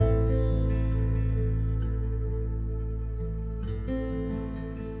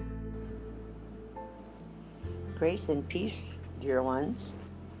Grace and peace, dear ones.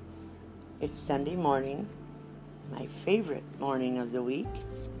 It's Sunday morning, my favorite morning of the week.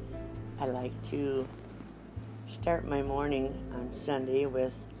 I like to start my morning on Sunday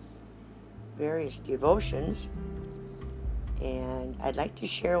with various devotions, and I'd like to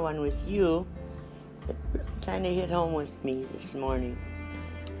share one with you that really kind of hit home with me this morning.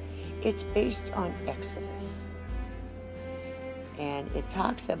 It's based on Exodus, and it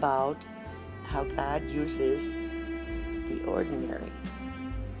talks about how God uses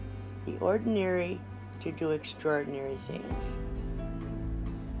the ordinary to do extraordinary things.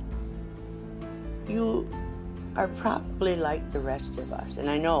 You are probably like the rest of us, and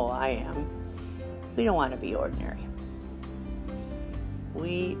I know I am. We don't want to be ordinary.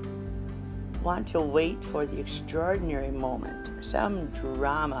 We want to wait for the extraordinary moment, some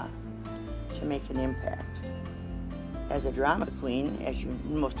drama to make an impact. As a drama queen, as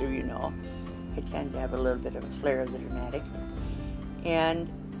most of you know, I tend to have a little bit of a flair of the dramatic. And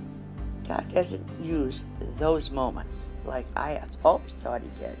God doesn't use those moments like I always thought He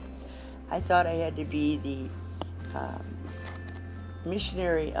did. I thought I had to be the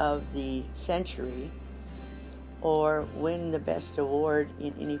missionary of the century or win the best award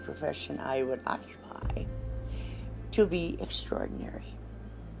in any profession I would occupy to be extraordinary.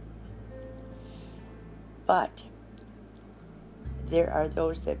 But there are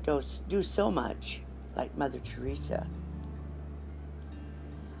those that do so much, like Mother Teresa.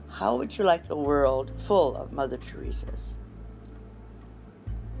 How would you like a world full of Mother Teresas?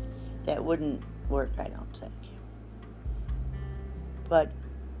 That wouldn't work, I don't think. But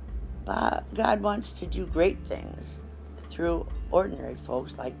God wants to do great things through ordinary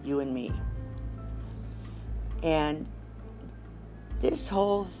folks like you and me. And this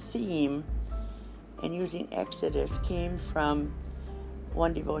whole theme and using Exodus came from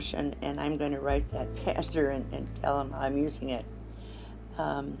one devotion, and I'm going to write that pastor and tell him how I'm using it.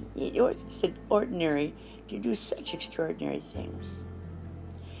 It's ordinary to do such extraordinary things.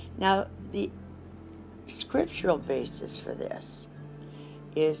 Now, the scriptural basis for this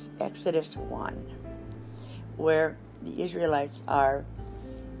is Exodus 1, where the Israelites are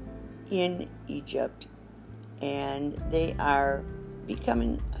in Egypt, and they are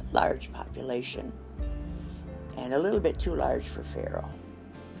becoming a large population, and a little bit too large for Pharaoh.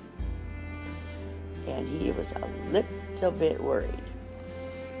 And he was a little bit worried.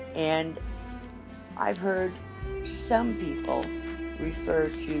 And I've heard some people refer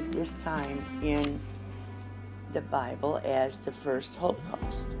to this time in the Bible as the first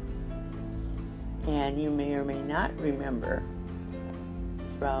Holocaust. And you may or may not remember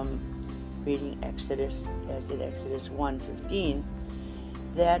from reading Exodus, as in Exodus 1:15,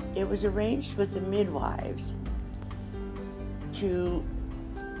 that it was arranged with the midwives to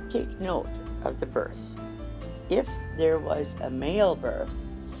take note of the birth. If there was a male birth,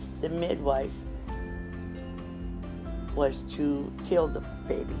 the midwife was to kill the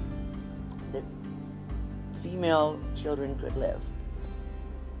baby. The female children could live.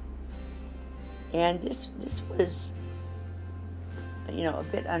 And this was, a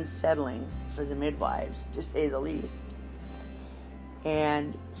bit unsettling for the midwives, to say the least.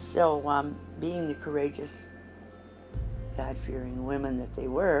 And so, being the courageous, God-fearing women that they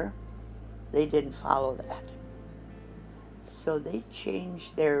were, they didn't follow that. So they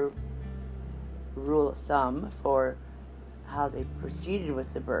changed their rule of thumb for how they proceeded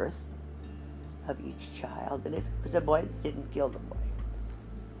with the birth of each child. And if it was a boy, they didn't kill the boy.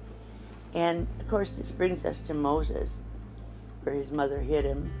 And, of course, this brings us to Moses, where his mother hid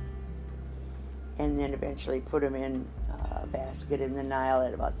him and then eventually put him in a basket in the Nile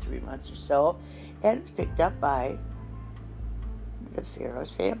at about 3 months or so, and was picked up by the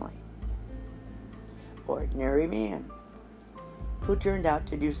Pharaoh's family. Ordinary man who turned out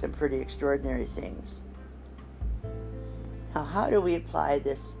to do some pretty extraordinary things. Now, how do we apply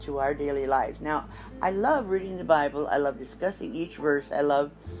this to our daily lives? Now, I love reading the Bible. I love discussing each verse. I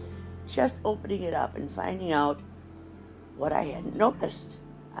love just opening it up and finding out what I hadn't noticed.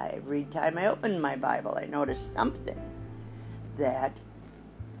 Every time I open my Bible, I notice something that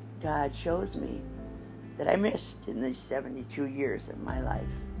God shows me that I missed in these 72 years of my life.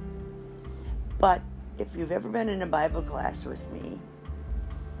 But if you've ever been in a Bible class with me,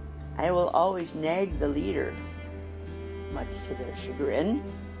 I will always nag the leader, much to their chagrin.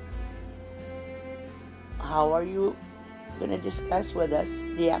 How are you going to discuss with us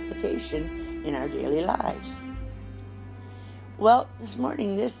the application in our daily lives? Well, this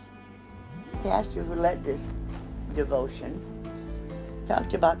morning, this pastor who led this devotion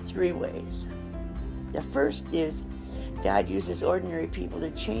talked about 3 ways. The first is God uses ordinary people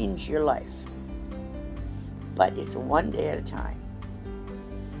to change your life. but it's one day at a time.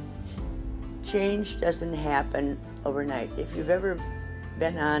 Change doesn't happen overnight. If you've ever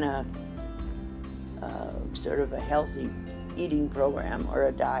been on a sort of a healthy eating program or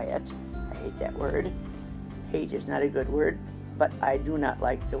a diet, I hate that word. Hate is not a good word, but I do not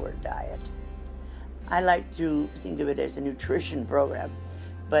like the word diet. I like to think of it as a nutrition program.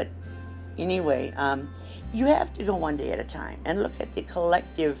 But anyway, you have to go one day at a time and look at the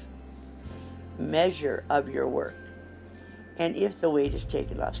collective measure of your work. And if the weight is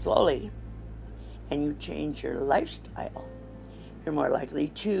taken off slowly and you change your lifestyle, you're more likely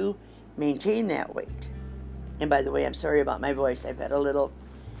to maintain that weight. And by the way, I'm sorry about my voice. I've had a little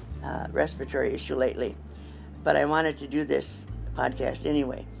respiratory issue lately. But I wanted to do this podcast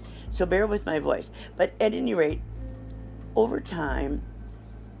anyway. So bear with my voice. But at any rate, over time,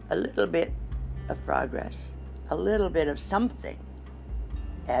 a little bit of progress, a little bit of something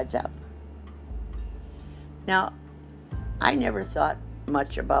adds up. Now, I never thought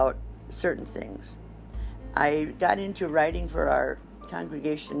much about certain things. I got into writing for our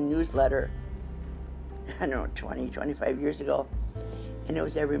congregation newsletter, 20, 25 years ago, and it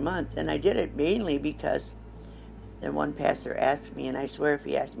was every month. And I did it mainly because the one pastor asked me, and I swear if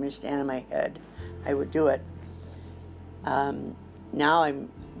he asked me to stand on my head, I would do it. Now I'm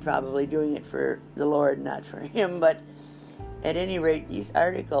probably doing it for the Lord, not for him, but at any rate, these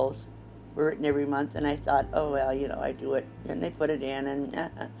articles were written every month, and I thought, oh, well, I do it. And they put it in, and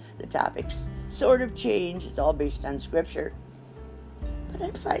the topics sort of change. It's all based on Scripture. But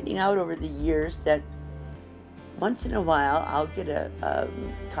I'm finding out over the years that once in a while, I'll get a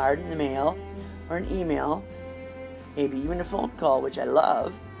card in the mail or an email, maybe even a phone call, which I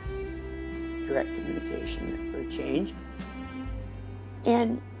love, direct communication for a change.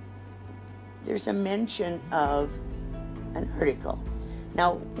 And there's a mention of an article.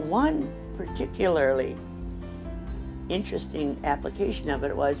 Now, one particularly interesting application of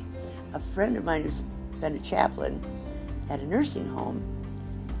it was a friend of mine who's been a chaplain at a nursing home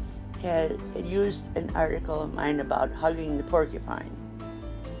had used an article of mine about hugging the porcupine.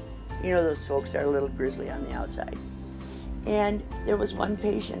 Those folks are a little grizzly on the outside. And there was one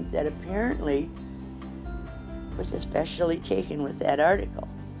patient that apparently was especially taken with that article.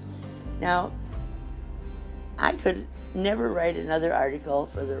 Now, I could never write another article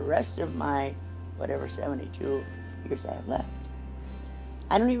for the rest of my, 72 years I have left.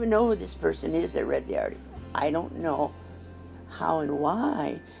 I don't even know who this person is that read the article. I don't know how and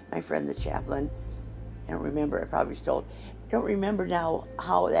why my friend the chaplain, I don't remember, I probably told, I don't remember now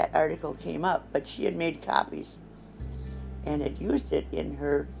how that article came up, but she had made copies and had used it in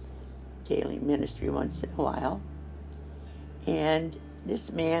her daily ministry once in a while. And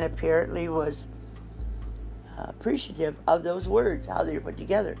this man apparently was appreciative of those words, how they were put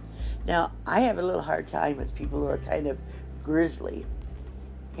together. Now, I have a little hard time with people who are kind of grizzly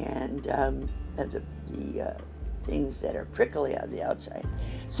and the things that are prickly on the outside.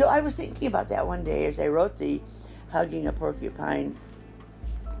 So I was thinking about that one day as I wrote the Hugging a Porcupine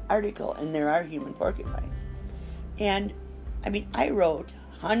article, and there are human porcupines. And I wrote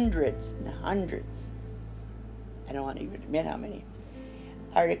hundreds and hundreds, I don't want to even admit how many,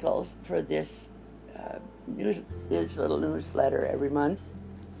 articles for this little newsletter every month.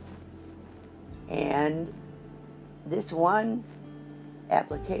 And this one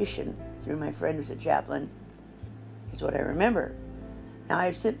application through my friend who's a chaplain is what I remember. Now,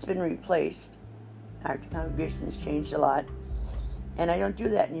 I've since been replaced. Our congregation's changed a lot, and I don't do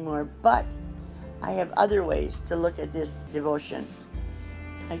that anymore, but I have other ways to look at this devotion.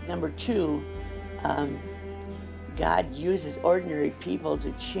 Like number 2, God uses ordinary people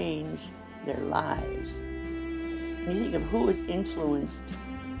to change their lives. And you think of who has influenced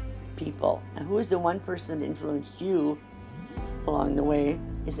people, and who is the one person that influenced you along the way.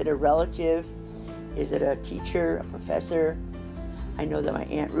 Is it a relative? Is it a teacher, a professor? I know that my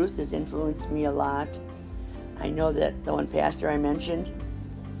Aunt Ruth has influenced me a lot. I know that the one pastor I mentioned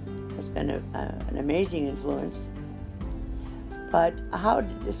has been an amazing influence. But how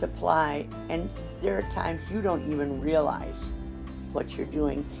did this apply? And there are times you don't even realize what you're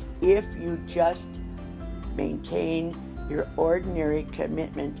doing if you just maintain your ordinary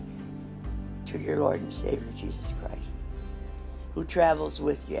commitment to your Lord and Savior, Jesus Christ, who travels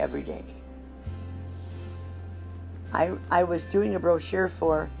with you every day. I was doing a brochure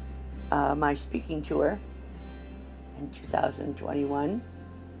for my speaking tour in 2021,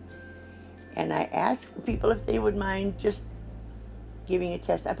 and I asked people if they would mind just giving a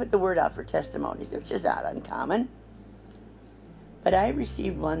test. I put the word out for testimonies, which is not uncommon, but I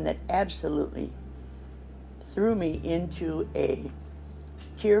received one that absolutely threw me into a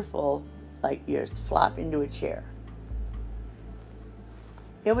tearful like you just flop into a chair.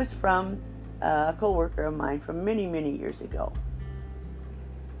 It was from a co-worker of mine from many, many years ago,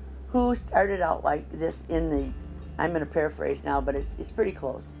 who started out like this I'm going to paraphrase now, but it's pretty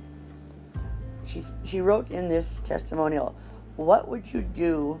close. She wrote in this testimonial, what would you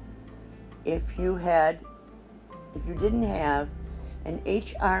do if you didn't have an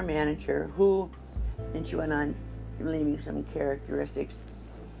HR manager who, and she went on leaving some characteristics,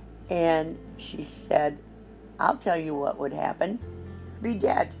 and she said, I'll tell you what would happen. You'd be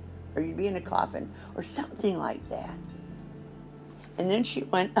dead, or you'd be in a coffin, or something like that. And then she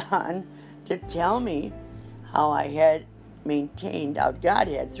went on to tell me how I had maintained, how God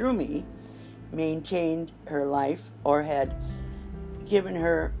had, through me, maintained her life, or had given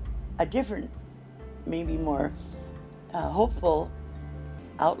her a different, maybe more hopeful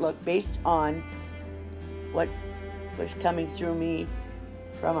outlook based on what was coming through me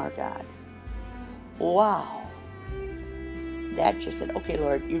from our God. Wow. That just said, okay,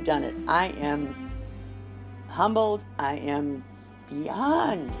 Lord, you've done it. I am humbled. I am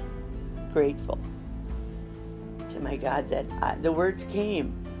beyond grateful to my God that the words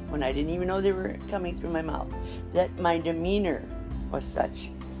came when I didn't even know they were coming through my mouth, that my demeanor was such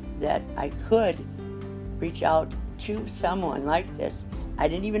that I could reach out to someone like this. I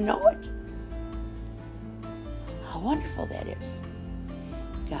didn't even know it. How wonderful that is.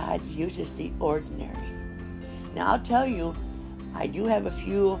 God uses the ordinary. Now, I'll tell you, I do have a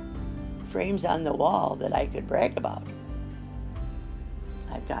few frames on the wall that I could brag about.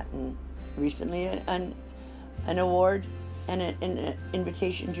 I've gotten recently an award and an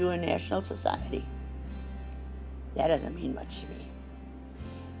invitation to a national society. That doesn't mean much to me.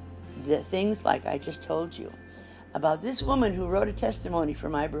 The things like I just told you about this woman who wrote a testimony for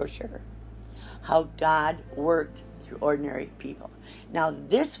my brochure, how God worked through ordinary people. Now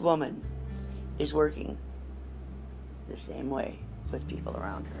this woman is working the same way with people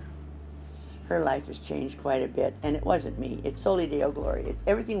around her. Her life has changed quite a bit, and it wasn't me. It's Soli Deo Gloria. It's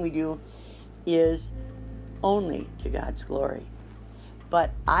everything we do is only to God's glory.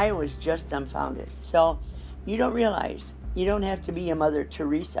 But I was just dumbfounded. So you don't realize you don't have to be a Mother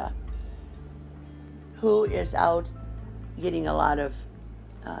Teresa who is out getting a lot of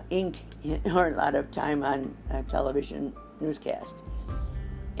ink or a lot of time on a television newscast.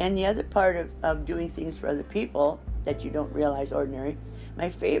 And the other part of doing things for other people that you don't realize ordinary, my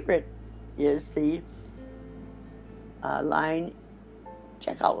favorite is the checkout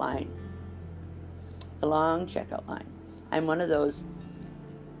line, the long checkout line. I'm one of those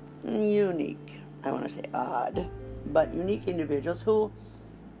unique, I want to say odd, but unique individuals who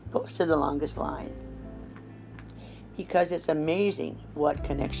goes to the longest line, because it's amazing what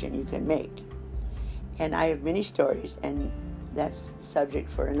connection you can make. And I have many stories, and that's the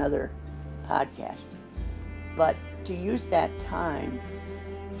subject for another podcast. But to use that time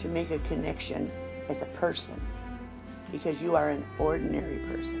to make a connection as a person, because you are an ordinary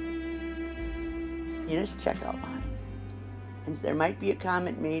person in this checkout line. And there might be a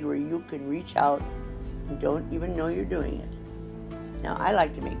comment made where you can reach out and don't even know you're doing it. Now, I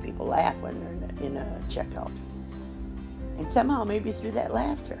like to make people laugh when they're in a checkout. And somehow, maybe through that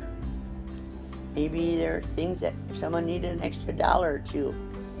laughter, maybe there are things that if someone needed an extra $1 or $2,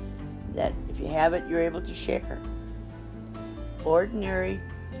 that if you have it, you're able to share. Ordinary,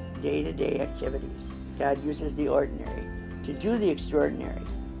 day-to-day activities. God uses the ordinary to do the extraordinary.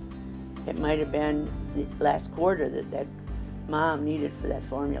 It might have been the last quarter that mom needed for that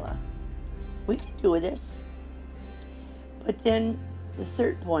formula. We can do this. But then the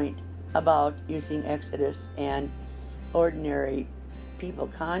third point about using Exodus and ordinary people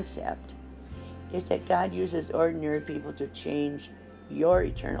concept is that God uses ordinary people to change your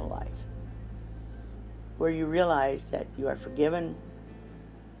eternal life, where you realize that you are forgiven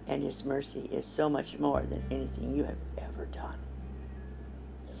and His mercy is so much more than anything you have ever done.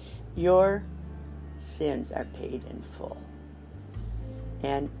 Your sins are paid in full.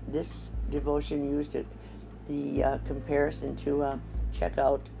 And this devotion used the comparison to a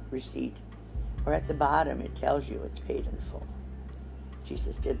checkout receipt, where at the bottom it tells you it's paid in full.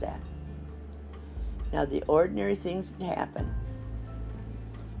 Jesus did that. Now, the ordinary things that happen,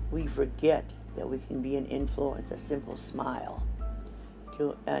 we forget that we can be an influence, a simple smile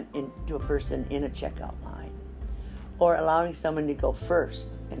to a person in a checkout line, or allowing someone to go first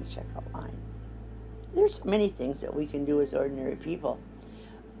in a checkout line. There's so many things that we can do as ordinary people,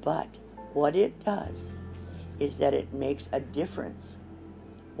 but what it does is that it makes a difference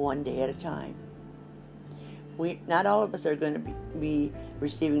one day at a time. Not all of us are going to be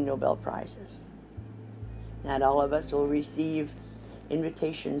receiving Nobel Prizes. Not all of us will receive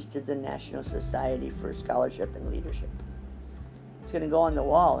invitations to the National Society for Scholarship and Leadership. It's going to go on the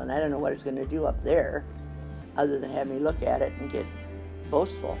wall, and I don't know what it's going to do up there other than have me look at it and get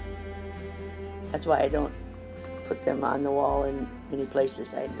boastful. That's why I don't put them on the wall in many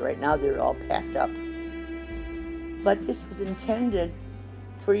places. Right now they're all packed up. But this is intended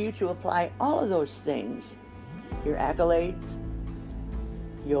for you to apply all of those things, your accolades,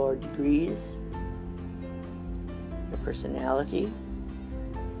 your degrees, your personality,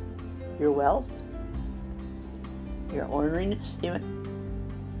 your wealth, your orneriness even,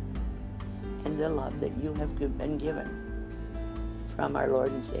 and the love that you have been given from our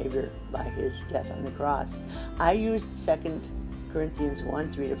Lord and Savior by His death on the cross. I used 2 Corinthians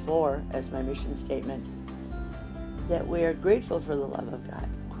 1, 3-4 as my mission statement, that we are grateful for the love of God,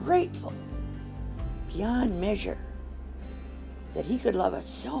 grateful beyond measure, that He could love us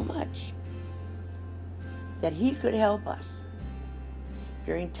so much, that He could help us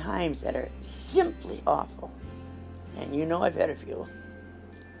during times that are simply awful. And you know I've had a few.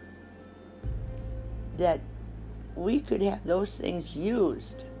 That we could have those things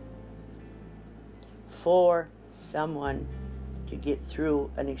used for someone to get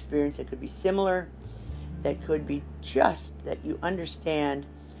through an experience that could be similar, that could be just that you understand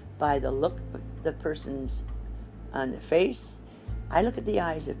by the look of the person's on the face. I look at the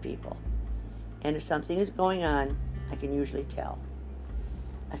eyes of people, and if something is going on, I can usually tell.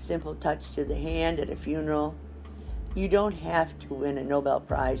 A simple touch to the hand at a funeral. You don't have to win a Nobel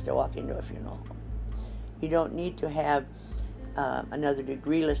Prize to walk into a funeral home. You don't need to have another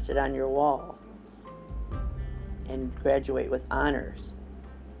degree listed on your wall and graduate with honors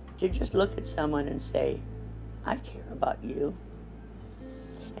to just look at someone and say, I care about you.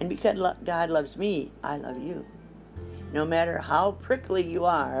 And because God loves me, I love you. No matter how prickly you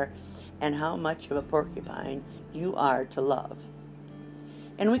are and how much of a porcupine you are to love.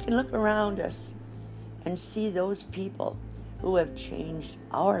 And we can look around us and see those people who have changed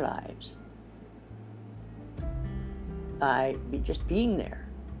our lives by just being there.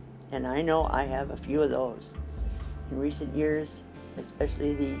 And I know I have a few of those. In recent years,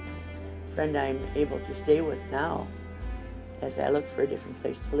 especially the friend I'm able to stay with now, as I look for a different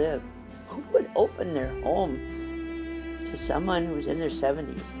place to live, who would open their home to someone who's in their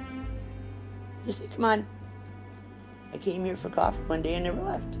 70s? Just say, come on. I came here for coffee one day and never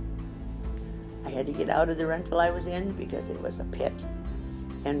left. I had to get out of the rental I was in because it was a pit.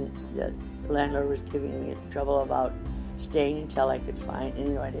 And the landlord was giving me trouble about staying until I could find,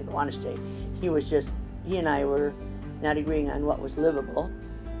 and I didn't want to stay. He and I were not agreeing on what was livable.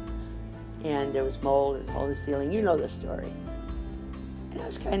 And there was mold and hole in the ceiling. You know the story. And I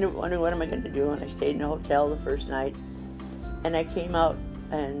was kind of wondering, what am I going to do? And I stayed in a hotel the first night. And I came out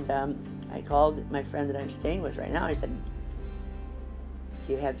and I called my friend that I'm staying with right now. I said,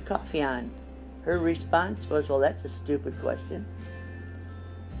 do you have the coffee on? Her response was, well, that's a stupid question,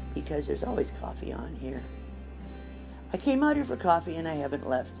 because there's always coffee on here. I came out here for coffee and I haven't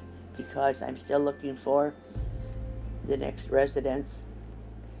left because I'm still looking for the next residence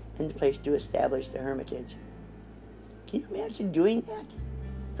and the place to establish the Hermitage. Can you imagine doing that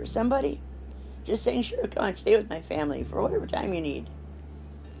for somebody? Just saying, sure, come on, stay with my family for whatever time you need.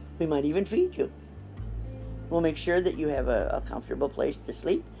 We might even feed you. We'll make sure that you have a comfortable place to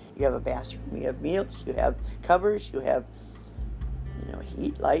sleep. You have a bathroom, you have meals, you have covers, you have,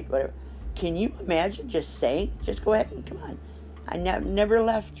 heat, light, whatever. Can you imagine just saying, just go ahead and come on. I never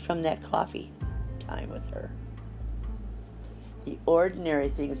left from that coffee time with her. The ordinary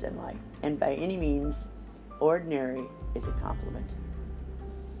things in life, and by any means, ordinary is a compliment.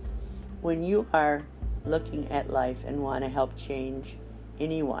 When you are looking at life and want to help change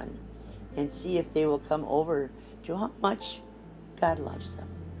anyone and see if they will come over to how much God loves them,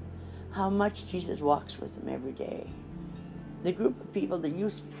 how much Jesus walks with them every day, the group of people that you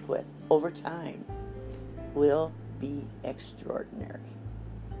speak with over time will be extraordinary.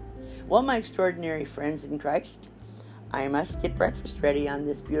 Well, my extraordinary friends in Christ, I must get breakfast ready on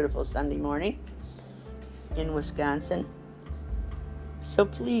this beautiful Sunday morning in Wisconsin. So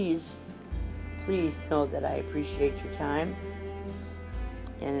please know that I appreciate your time.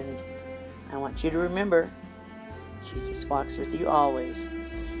 And I want you to remember, Jesus walks with you always.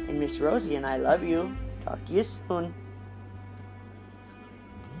 And Miss Rosie and I love you. Talk to you soon.